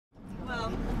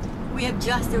we have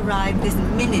just arrived this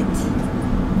minute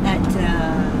at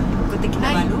Kota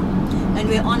Kinabalu, and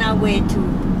we're on our way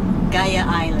to Gaya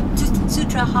Island, to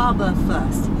Sutra Harbour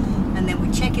first, and then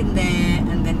we check in there,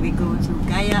 and then we go to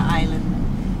Gaya Island.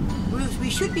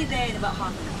 We should be there in about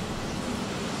half an hour.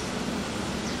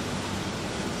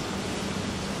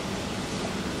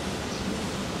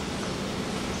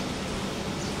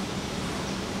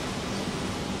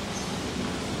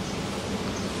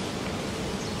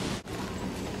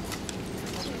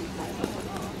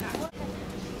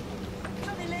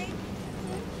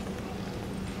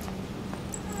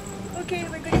 Okay,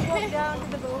 we're going to walk down to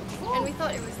the boat. And we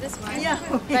thought it was this one. Yeah.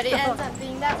 But it ends up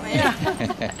being that way.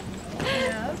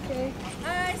 Yeah, okay.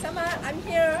 Hi, Sama, I'm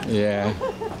here. Yeah.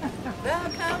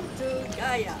 Welcome to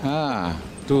Gaya.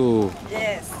 To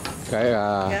Yes.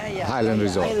 Gaya Island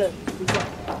Resort. Island Resort.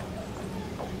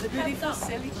 The beautiful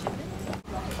sailing ship.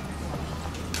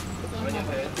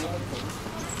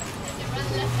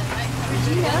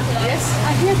 Yes,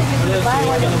 I hear that you're going to buy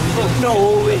one. No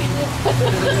way.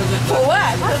 For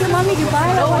what? Ask your mommy to buy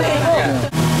one.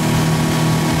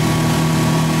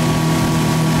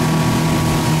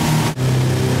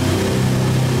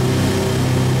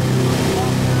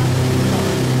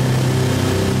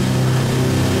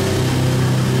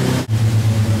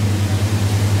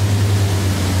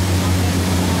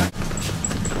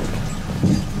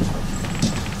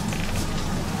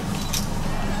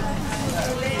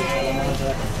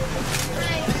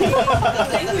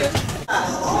 Thank you.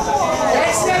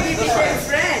 That's where we became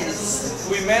friends.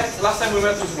 We met, last time we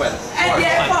met was when? At the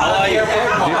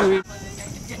airport.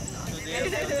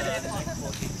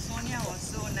 Sonia was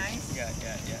so nice. Yeah.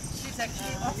 She's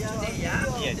actually off today,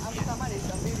 yeah? Yes.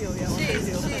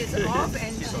 She is off,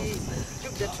 and she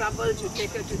took the trouble to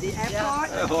take her to the airport.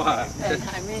 And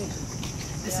I mean,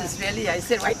 this is really, I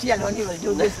said, YTL only will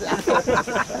do this.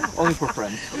 Only for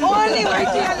friends. Only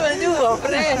YTL will do for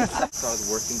friends. Started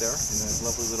working there in a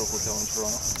lovely little hotel in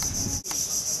Toronto.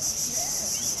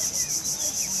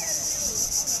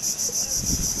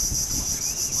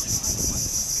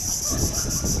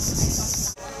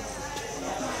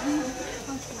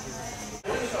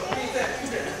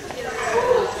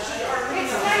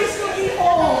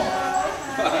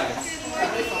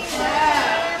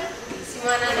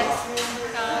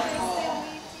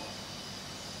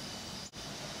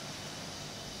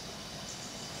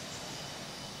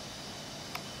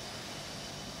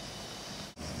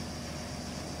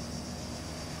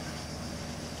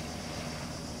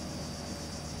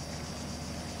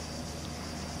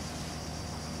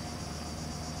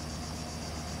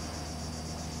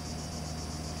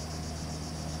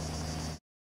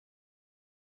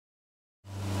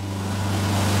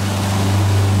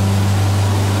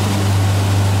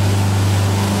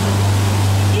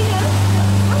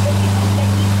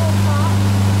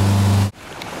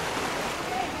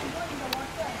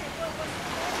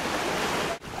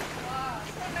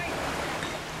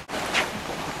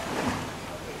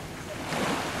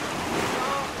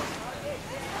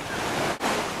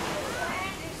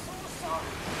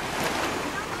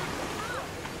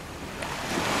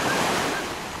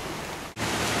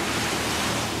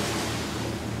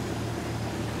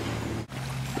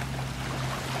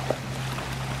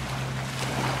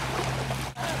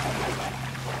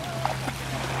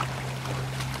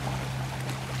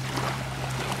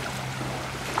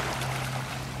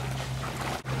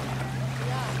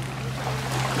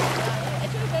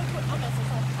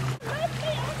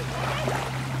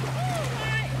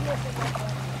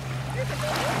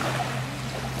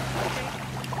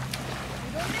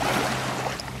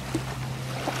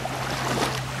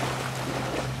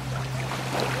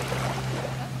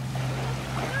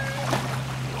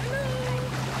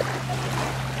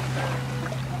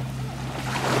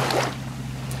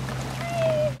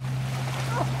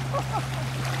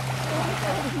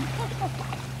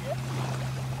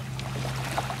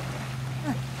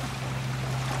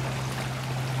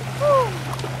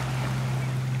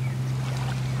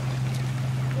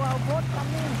 Wow, boat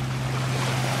coming.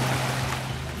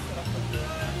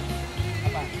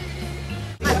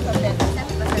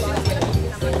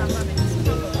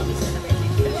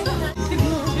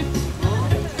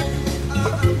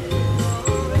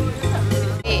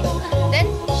 Then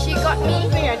she got me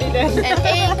an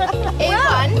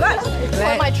A1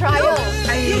 for my trial.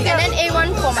 And then A1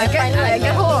 for my final. I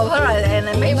get hold of her and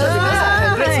I make sure because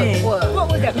her grades were poor. What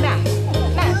was that? Math?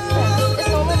 Math. It's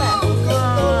normal math.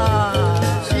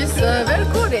 She's very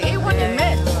good at A1 in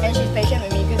math. And she's patient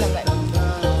with me because I'm like,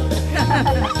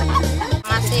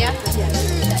 Masih ya.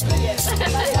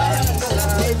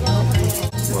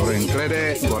 Goreng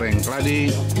kledek, goreng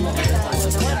Radhi.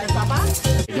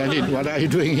 Jadid, what are you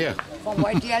doing here? From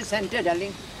YTL Center,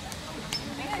 darling.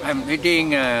 I'm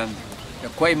eating the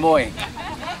kuih moi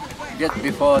just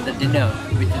before the dinner,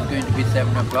 which is going to be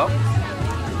 7 o'clock.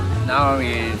 Now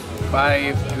is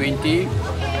 5:20,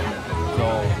 so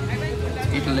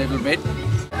eat a little bit.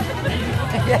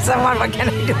 Yes, someone, what can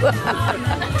I do?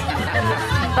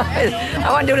 I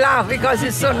want to laugh because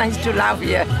it's so nice to laugh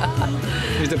here.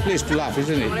 It's a place to laugh,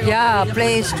 isn't it? Yeah,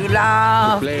 place to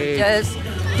laugh, Play. just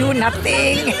do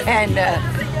nothing and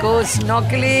go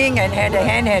snorkeling and had a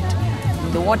hand at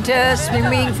the water,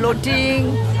 swimming,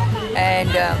 floating,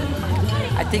 and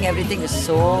I think everything is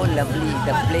so lovely.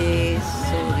 The place,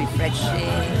 so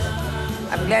refreshing.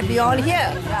 I'm glad we're all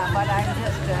here. Yeah, but I'm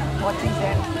just watching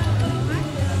them.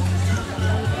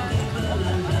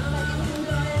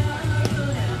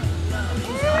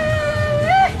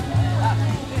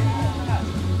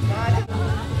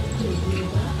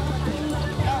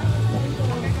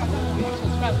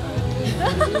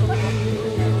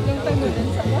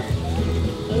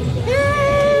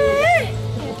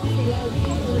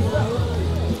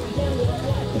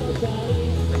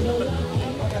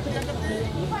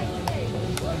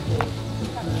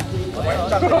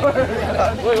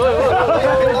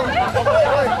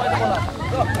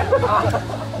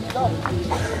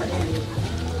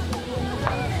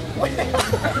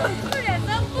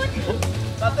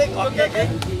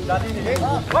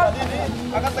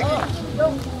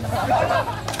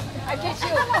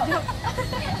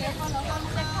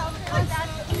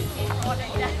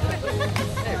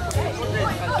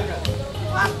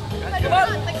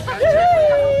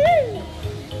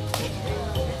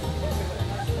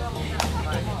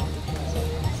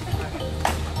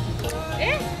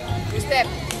 Step.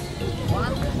 1,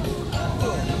 2,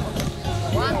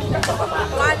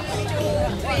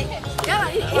 3. Yeah.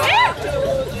 1, 2,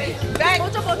 3. Back.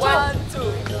 1, 2.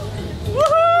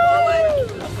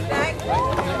 Woohoo! Back.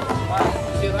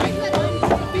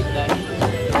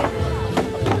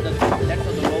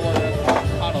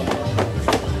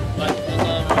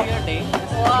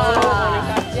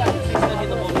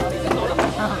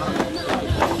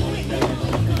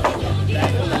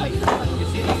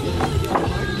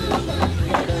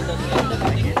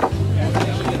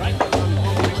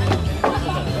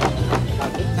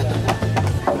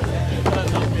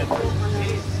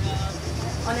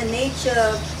 On a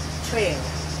nature trail,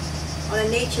 on a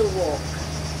nature walk,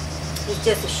 it's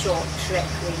just a short trek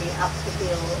really up the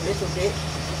hill a little bit,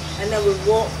 and then we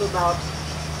walk for about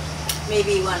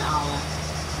maybe 1 hour.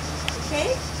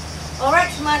 Okay?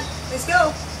 Alright, Smart, let's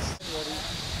go!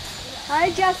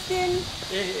 Hi Justin!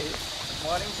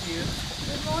 Morning to you.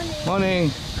 Good morning!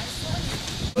 Morning.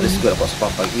 What is good about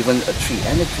Sabah, even a tree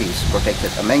and a tree is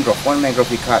protected. A mangrove, one mangrove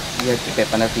we cut, you have to pay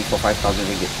penalty for 5,000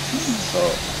 ringgit. So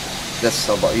that's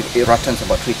about, it returns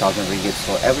about 3,000 ringgit.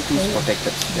 So everything is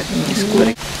protected. That is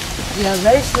good. Yeah,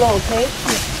 very slow, okay?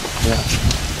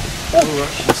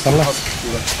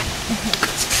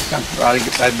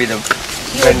 I'll be the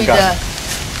You'll be the...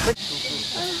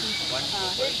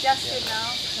 Here's Justin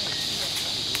now.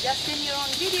 Justin, you're on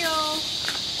video!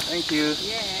 Thank you.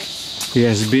 Yes! He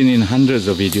has been in hundreds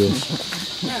of videos.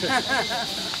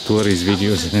 Tourist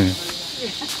videos.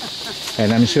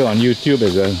 And I'm sure on YouTube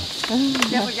as well.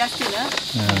 Yeah, for Justin, huh?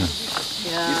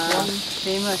 Yeah,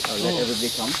 famous. I'll let everybody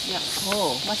come.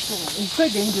 Oh, much more. It's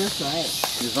quite dangerous, right?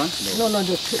 This one? No,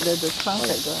 the trunk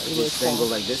that it will It's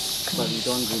tangled like this, but we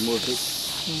don't remove it.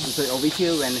 So over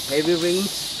here, when heavy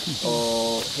rains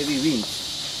or heavy winds,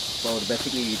 so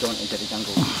basically you don't enter the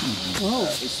jungle.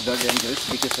 It's very dangerous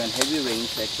because when heavy rains,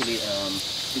 actually,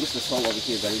 because the soil over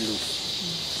here is very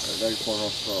loose, very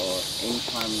porous, so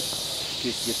anytime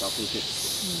trees get uprooted.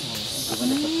 Even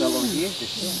if a fell over here,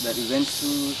 that it went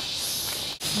to.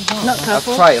 Not I've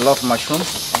careful. tried a lot of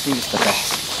mushrooms. I think it's the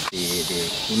best. The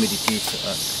humidity is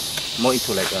more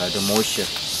into like the moisture,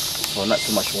 so not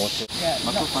too much water.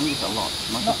 Mushroom fungi is a lot.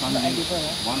 Mushroom fungi,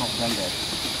 one of them that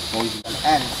poison. And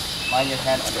ants. Mind your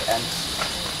hand on the ants.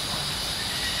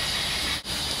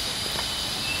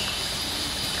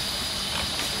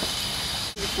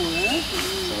 So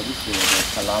this is the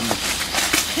kalamu.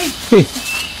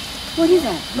 What is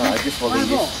that? No, I just holding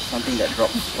this. Something that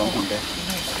drops from there.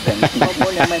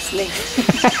 Oh, my snake.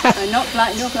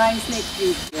 No flying snake,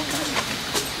 please.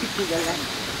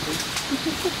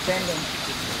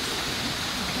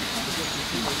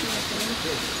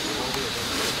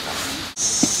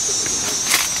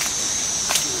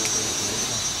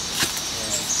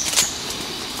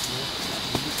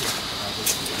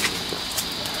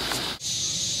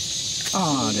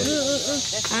 Ah,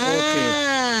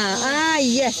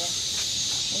 Yes.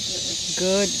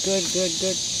 Good.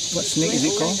 What snake is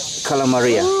it called?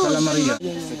 Calamaria. Calamaria.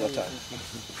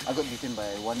 I got bitten by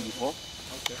one before.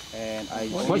 And I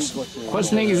What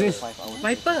snake is this? 5 hours.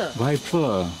 Viper.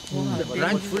 Viper. The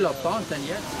branch full of thorns and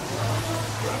yet.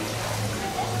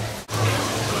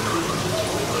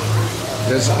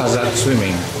 There's Azad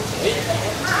swimming.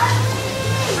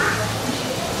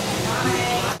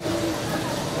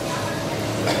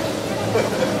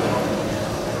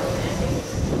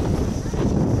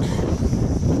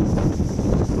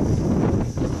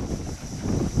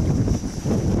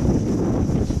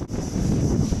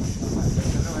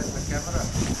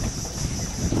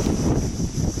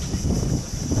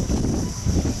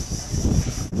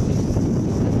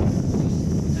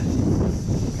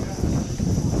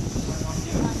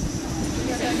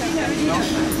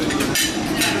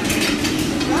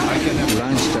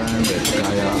 Lunchtime at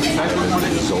Gaya Island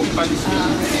Resort. A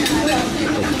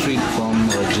treat from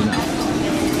Regina.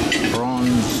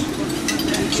 Prawns,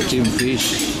 steamed fish,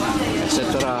 etc.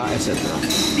 etc.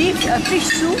 Beef, fish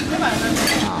soup. You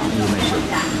mentioned.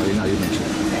 Now you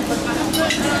mentioned.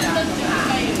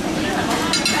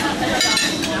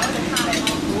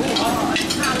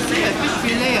 Fish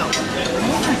fillet.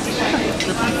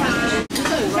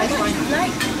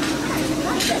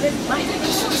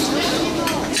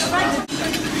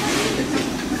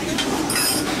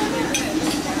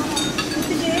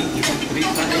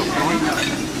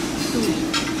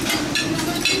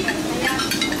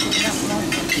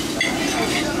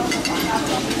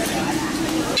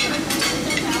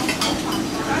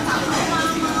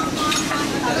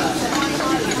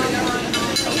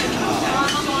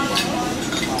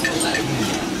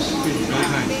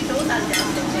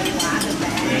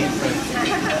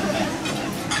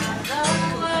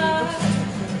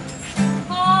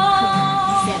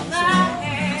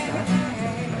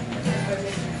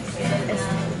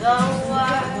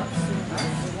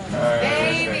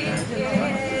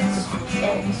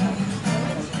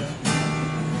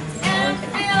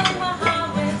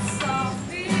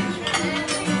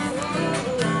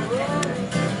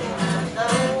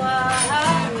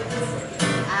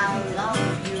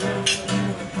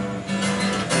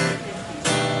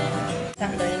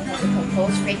 Start learning how to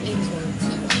compose straight into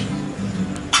tea.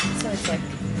 So it's like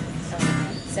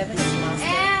 7 is master,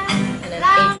 and then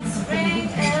 8 is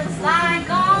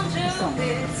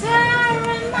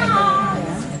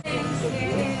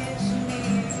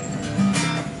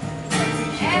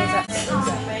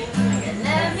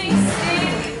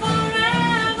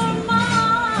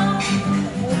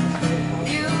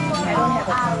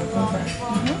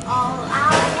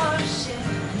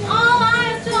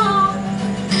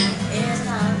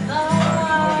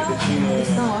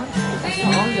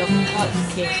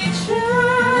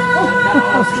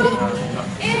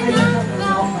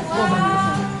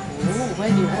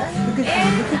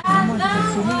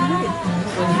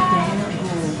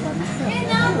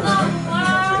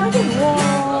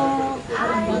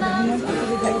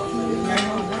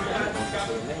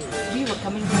We were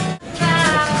coming back.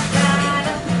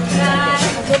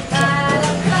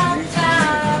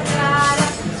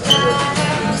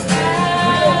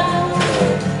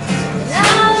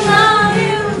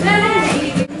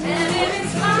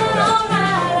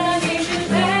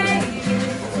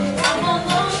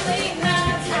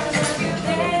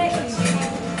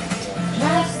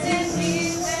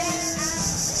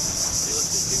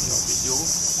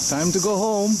 Time to go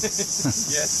home.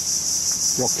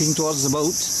 Yes. Walking towards the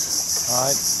boat. All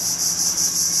right.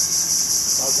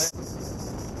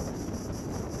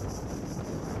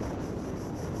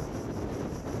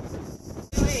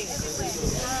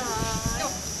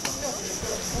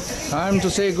 Time to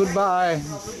say goodbye.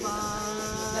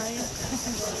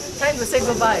 Time to say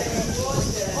goodbye.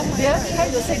 Yeah,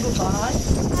 time to say goodbye.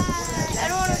 I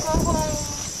don't want to go home.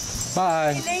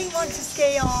 Bye. Elaine wants to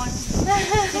stay on.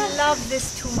 She loves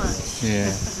this too much.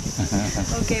 Yeah.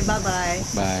 Okay, bye-bye.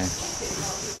 Bye.